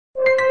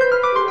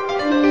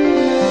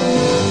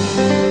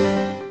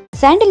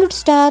Sandalwood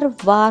star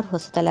war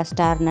ಹೊಸತಲ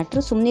star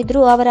ನಟರು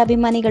ಸುಮ್ಮನಿದ್ರು ಅವರ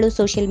ಅಭಿಮಾನಿಗಳು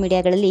ಸೋಷಿಯಲ್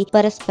ಮೀಡಿಯಾಗಳಲ್ಲಿ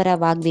ಪರಸ್ಪರ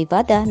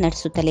ವಾಗ್ವಿವಾದ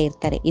ನಡೆಸುತ್ತಲೇ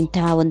ಇರ್ತಾರೆ.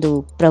 ಇಂತಹ ಒಂದು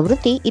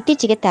ಪ್ರವೃತ್ತಿ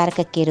ಇತ್ತೀಚೆಗೆ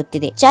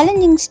ತಾರಕಕ್ಕೇರುತ್ತಿದೆ.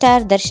 ಚಾಲೆಂಜಿಂಗ್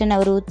ಸ್ಟಾರ್ ದರ್ಶನ್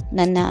ಅವರು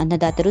ನನ್ನ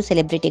ಅನ್ನದಾತರು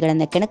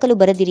ಸೆಲೆಬ್ರಿಟಿಗಳನ್ನ ಕೆಣಕಲು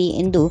ಬರದಿರಿ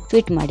ಎಂದು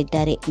ಟ್ವೀಟ್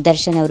ಮಾಡಿದ್ದಾರೆ.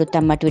 ದರ್ಶನ್ ಅವರು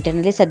ತಮ್ಮ ಟ್ವಿಟರ್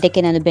ನಲ್ಲಿ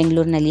ಸದ್ಯಕ್ಕೆ ನಾನು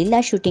ಬೆಂಗಳೂರಿನಲ್ಲಿ ಇಲ್ಲ,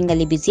 ಶೂಟಿಂಗ್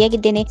ಅಲ್ಲಿ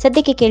ಬ್ಯುಸಿಯಾಗಿದ್ದೇನೆ.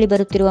 ಸದ್ಯಕ್ಕೆ ಕೇಳಿ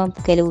ಬರುತ್ತಿರುವ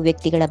ಕೆಲವು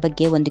ವ್ಯಕ್ತಿಗಳ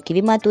ಬಗ್ಗೆ ಒಂದು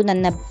ಕಿವಿಮಾತು,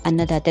 ನನ್ನ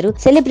ಅನ್ನದಾತರು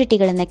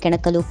ಸೆಲೆಬ್ರಿಟಿಗಳನ್ನ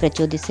ಕೆಣಕಲು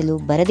ಪ್ರಚೋದಿಸಲು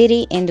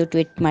ಬರದಿರಿ ಎಂದು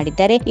ಟ್ವೀಟ್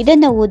ಮಾಡಿದ್ದಾರೆ.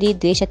 ಇದನ್ನ ಓದಿ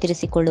ದ್ವೇಷ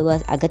ತೀರಿಸಿಕೊಳ್ಳುವ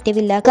ಅಗತ್ಯವಿಲ್ಲ.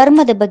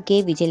 ಕರ್ಮದ ಬಗ್ಗೆ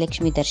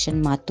ವಿಜಯಲಕ್ಷ್ಮಿ ದರ್ಶನ್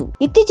ಮಾತು.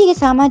 ಇತ್ತೀಚೆಗೆ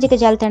ಸಾಮಾಜಿಕ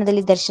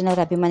ಜಾಲತಾಣದಲ್ಲಿ ದರ್ಶನ್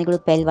ಅವರ ಅಭಿಮಾನಿಗಳು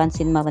ಪೈಲ್ವಾನ್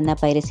ಸಿನಿಮಾವನ್ನ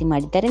ಪೈರಸಿ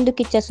ಮಾಡಿದ್ದಾರೆ ಎಂದು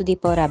ಕಿಚ್ಚ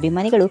ಸುದೀಪ್ ಅವರ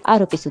ಅಭಿಮಾನಿಗಳು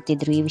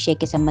ಆರೋಪಿಸುತ್ತಿದ್ರು. ಈ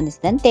ವಿಷಯಕ್ಕೆ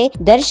ಸಂಬಂಧಿಸಿದಂತೆ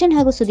ದರ್ಶನ್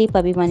ಹಾಗೂ ಸುದೀಪ್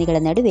ಅಭಿಮಾನಿಗಳ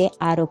ನಡುವೆ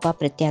ಆರೋಪ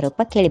ಪ್ರತ್ಯಾರೋಪ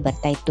ಕೇಳಿ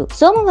ಬರ್ತಾ ಇತ್ತು.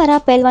 ಸೋಮವಾರ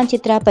ಪೈಲ್ವಾನ್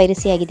ಚಿತ್ರ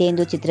ಪೈರಸಿಯಾಗಿದೆ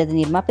ಎಂದು ಚಿತ್ರದ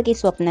ನಿರ್ಮಾಪಕಿ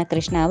ಸ್ವಪ್ನ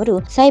ಕೃಷ್ಣ ಅವರು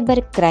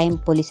ಸೈಬರ್ ಕ್ರೈಮ್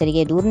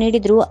ಪೊಲೀಸರಿಗೆ ದೂರು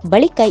ನೀಡಿದ್ರು.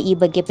 ಬಳಿಕ ಈ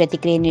ಬಗ್ಗೆ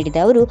ಪ್ರತಿಕ್ರಿಯೆ ನೀಡಿದ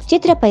ಅವರು,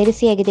 ಚಿತ್ರ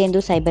ಪೈರಸಿಯಾಗಿದೆ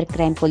ಎಂದು ಸೈಬರ್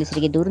ಕ್ರೈಮ್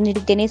ಪೊಲೀಸರಿಗೆ ದೂರು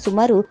ನೀಡಿದ್ದೇನೆ.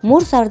 ಸುಮಾರು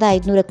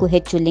 3500ಕ್ಕೂ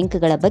ಹೆಚ್ಚು ಲಿಂಕ್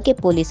ಗಳ ಬಗ್ಗೆ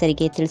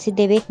ಪೊಲೀಸರಿಗೆ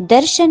ತಿಳಿಸಿದ್ದೇವೆ.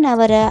 ದರ್ಶನ್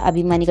ಅವರ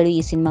ಅಭಿಮಾನಿಗಳು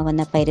ಈ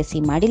ಸಿನಿಮಾವನ್ನ ಪೈರಸಿ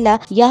ಮಾಡಿಲ್ಲ,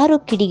 ಯಾರೋ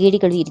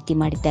ಕಿಡಿಗೇಡಿಗಳು ಈ ರೀತಿ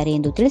ಮಾಡಿದ್ದಾರೆ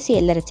ಎಂದು ತಿಳಿಸಿ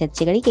ಎಲ್ಲರ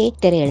ಚರ್ಚೆಗಳಿಗೆ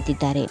ತೆರೆ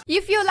ಎಳೆದಿದ್ದಾರೆ.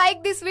 If you like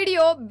this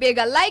video ಬೇಗ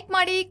ಲೈಕ್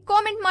ಮಾಡಿ,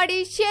 ಕಾಮೆಂಟ್ ಮಾಡಿ,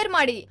 ಶೇರ್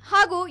ಮಾಡಿ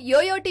ಹಾಗೂ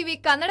ಯೋಯೋ ಟಿವಿ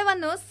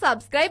ಕನ್ನಡವನ್ನು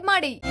ಸಬ್ಸ್ಕ್ರೈಬ್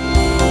ಮಾಡಿ.